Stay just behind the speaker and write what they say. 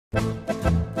Morning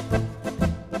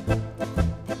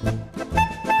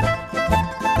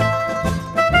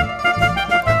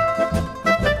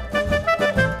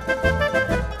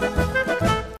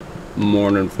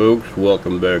folks,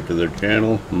 welcome back to the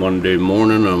channel. Monday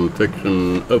morning, I'm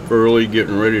fixing up early,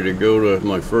 getting ready to go to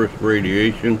my first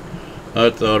radiation. I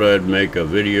thought I'd make a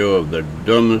video of the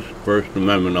dumbest First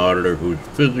Amendment auditor who's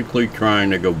physically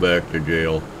trying to go back to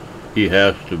jail. He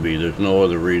has to be, there's no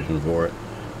other reason for it.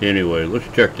 Anyway, let's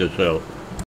check this out.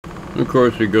 Of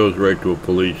course, he goes right to a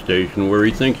police station where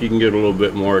he thinks he can get a little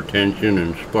bit more attention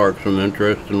and spark some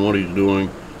interest in what he's doing,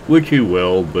 which he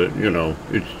will, but you know,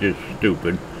 it's just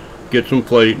stupid. Get some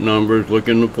plate numbers, look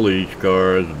in the police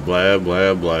cars, blah,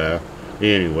 blah, blah.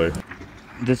 Anyway.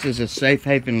 This is a safe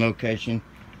haven location.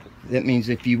 That means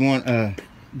if you want to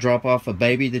drop off a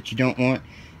baby that you don't want,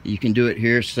 you can do it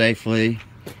here safely.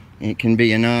 It can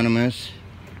be anonymous.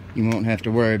 You won't have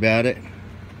to worry about it.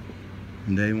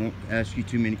 And they won't ask you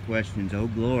too many questions. Oh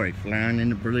glory, flying in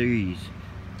the breeze.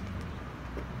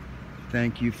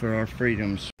 Thank you for our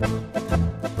freedoms.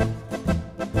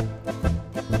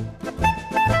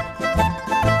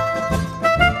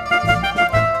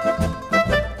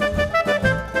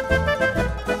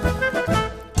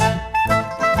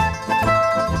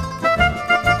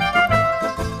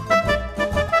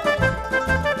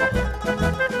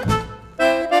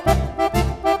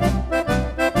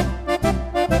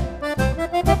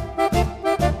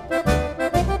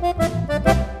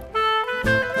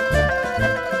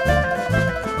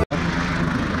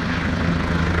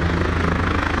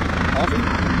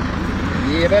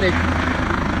 Yeah, buddy.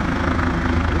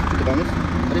 The bonus.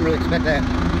 I didn't really expect that.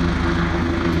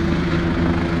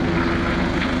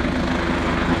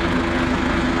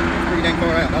 Pretty dang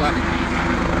far out. I like it.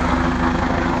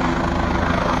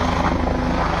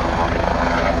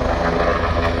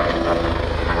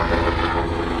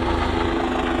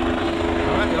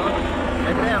 All right, y'all.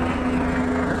 Take it down.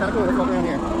 That's kind of cool. Let's walk around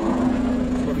here.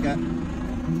 See what we got.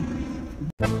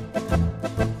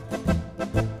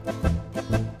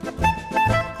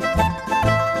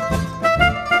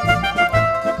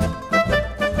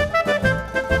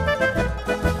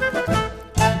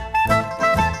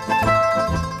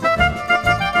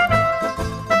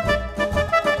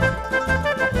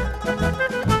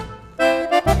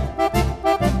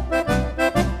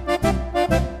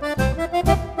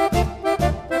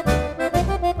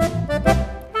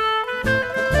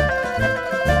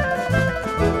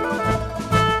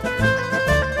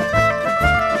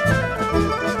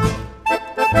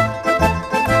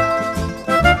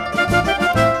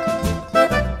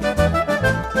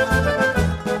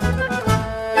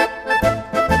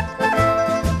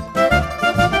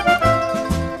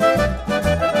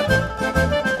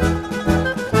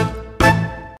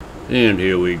 And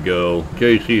here we go.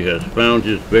 JC has found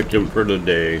his victim for the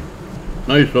day.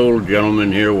 Nice old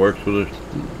gentleman here, works for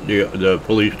the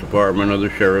police department or the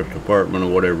sheriff's department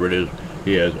or whatever it is.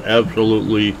 He has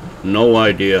absolutely no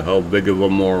idea how big of a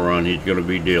moron he's going to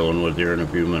be dealing with here in a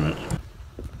few minutes.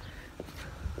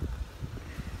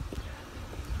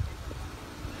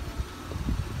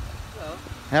 Hello.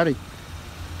 Howdy.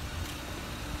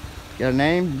 Got a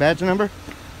name, badge number?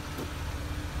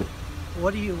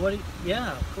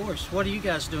 Yeah, of course. What are you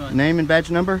guys doing? Name and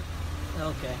badge number?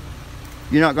 Okay.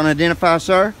 You're not going to identify,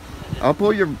 sir? I'll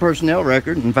pull your personnel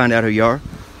record and find out who you are.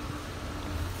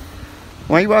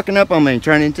 Why are you walking up on me,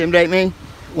 trying to intimidate me?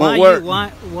 Won't work.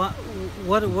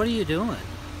 What are you doing?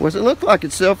 Well, it look like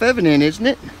it's self-evident, isn't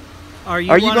it? Are you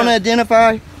going to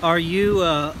identify? Are you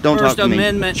Don't First talk to me.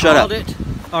 Amendment Shut audit?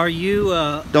 up. Are you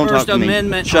Don't First talk to me.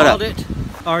 Amendment Shut up. audit?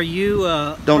 Are you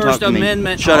Don't First talk to me.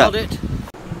 Amendment Shut up. audit?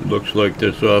 Looks like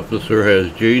this officer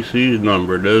has JC's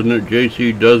number, doesn't it?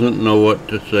 JC doesn't know what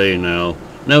to say now.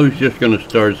 Now he's just going to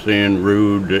start saying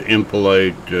rude,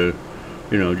 impolite, you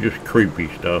know, just creepy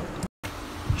stuff.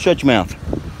 Shut your mouth.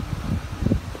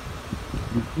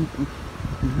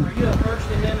 Are you a First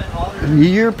Amendment auditor?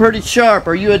 You're pretty sharp.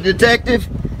 Are you a detective?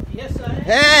 Yes, I am.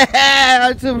 Hey,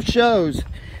 that's some shows.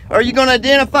 Are you going to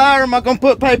identify or am I going to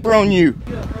put paper on you?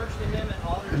 Are you a First Amendment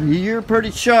auditor? You're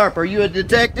pretty sharp. Are you a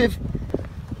detective?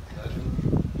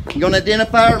 You going to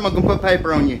identify or am I going to put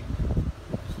paper on you?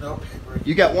 There's no paper.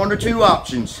 You got one or two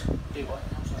options. Do what?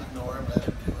 Ignore him, let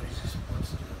him do what he wants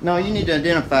to do. No, you need to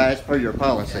identify as per your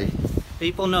policy.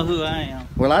 People know who I am.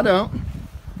 Well, I don't.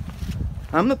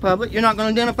 I'm the public. You're not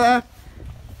going to identify?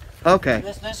 Okay.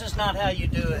 This is not how you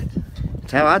do it.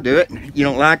 That's how I do it. You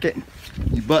don't like it?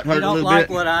 You butt hurt You a don't little like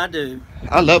bit? what I do.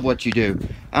 I love what you do.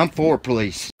 I'm for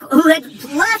police. Who had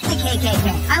left the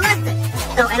KKK. I left it.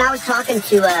 No, and I was talking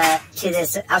to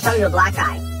a black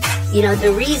guy. You know,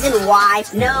 the reason why,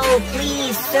 no,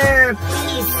 please, sir,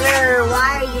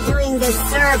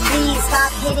 Sir, please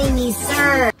stop hitting me,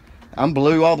 sir. I'm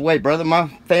blue all the way, brother. My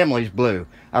family's blue.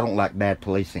 I don't like bad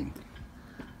policing.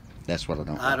 That's what I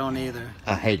don't like. I don't either.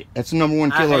 I hate it. That's the number one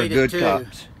I killer of hate it good too.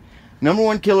 cops. Number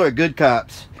one killer of good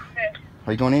cops.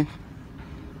 Are you going in?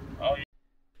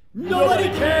 Nobody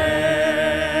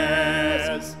cares.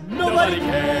 Nobody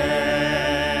cares.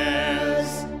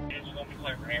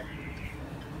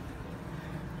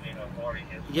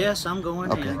 Yes, I'm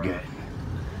going Okay, in. good.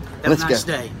 Have Let's a nice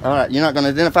go. day. All right, you're not going to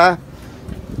identify?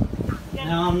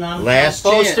 No, I'm not. Last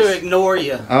I'm supposed chance. to ignore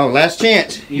you. Oh, last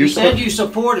chance. You said you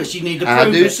support us. You need to prove I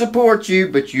do it. support you,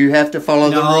 but you have to follow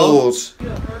the No. rules. First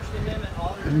Amendment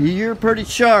auditor. You're pretty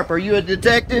sharp. Are you a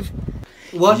detective?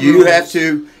 What You rules? have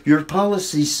to. Your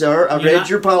policy, sir. I You're read not-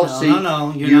 your policy.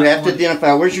 No, you're you not have to going-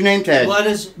 identify. Where's your name tag? What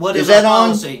is Is our that on?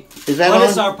 policy? Is that What on?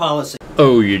 is our policy?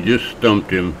 Oh, you just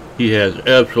stumped him. He has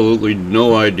absolutely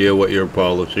no idea what your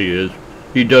policy is.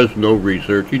 He does no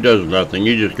research. He does nothing.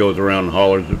 He just goes around and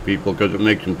hollers at people because it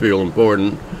makes him feel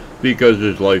important, because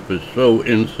his life is so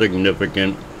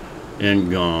insignificant and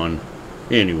gone.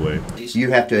 Anyway.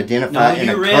 You have to identify No, in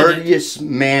a you read courteous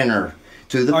manner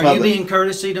to the Are public. you being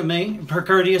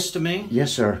courteous to me?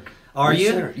 Yes, sir. Are Yes, you?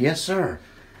 Sir. Yes, sir.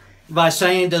 By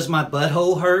saying, does my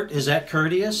butthole hurt? Is that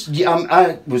courteous? Yeah,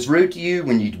 I was rude to you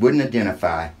when you wouldn't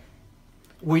identify.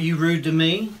 Were you rude to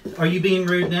me? Are you being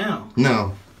rude now?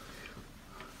 No.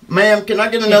 Ma'am, can I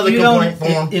get another If you complaint don't-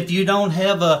 form? If you don't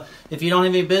have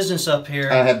any business up here,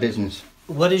 I have business.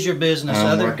 what is your business?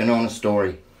 I'm working on a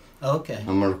story. Okay.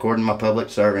 I'm recording my public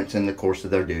servants in the course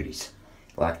of their duties.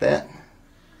 Like that?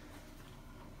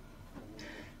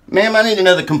 Ma'am, I need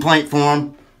another complaint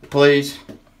form, please.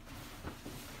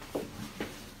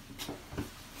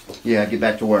 Yeah, get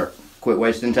back to work. Quit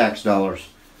wasting tax dollars.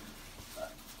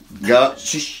 Go.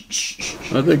 Shh, shh, shh.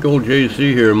 I think old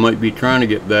JC here might be trying to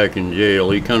get back in jail.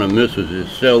 He kind of misses his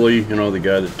Celly, you know, the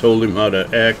guy that told him how to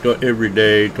act every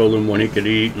day, told him when he could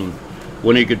eat and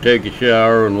when he could take a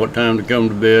shower and what time to come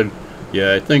to bed.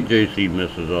 Yeah, I think JC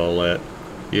misses all that.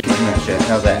 Yeah.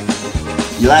 How's that?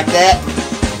 You like that?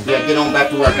 Yeah, get on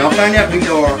back to work. I'll find out who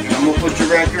you are. I'm going to put your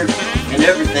record and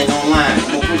everything online.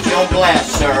 I'm going to put you on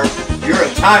blast, sir. You're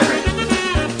a tyrant.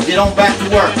 Get on back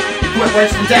to work. You quit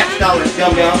wasting tax dollars,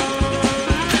 gum-gum.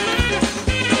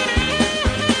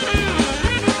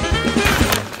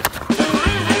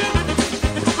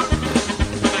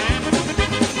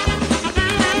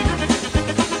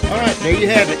 All right, there you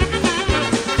have it.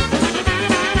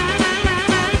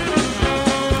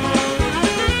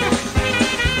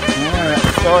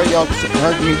 Sorry y'all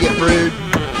heard me get rude.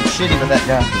 Shitty with that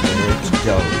guy. Let's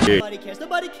go. Nobody cares.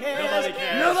 Nobody cares. Nobody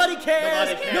cares. Nobody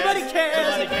cares. Nobody cares.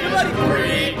 Nobody cares.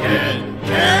 Nobody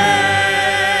cares.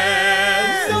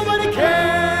 Nobody cares.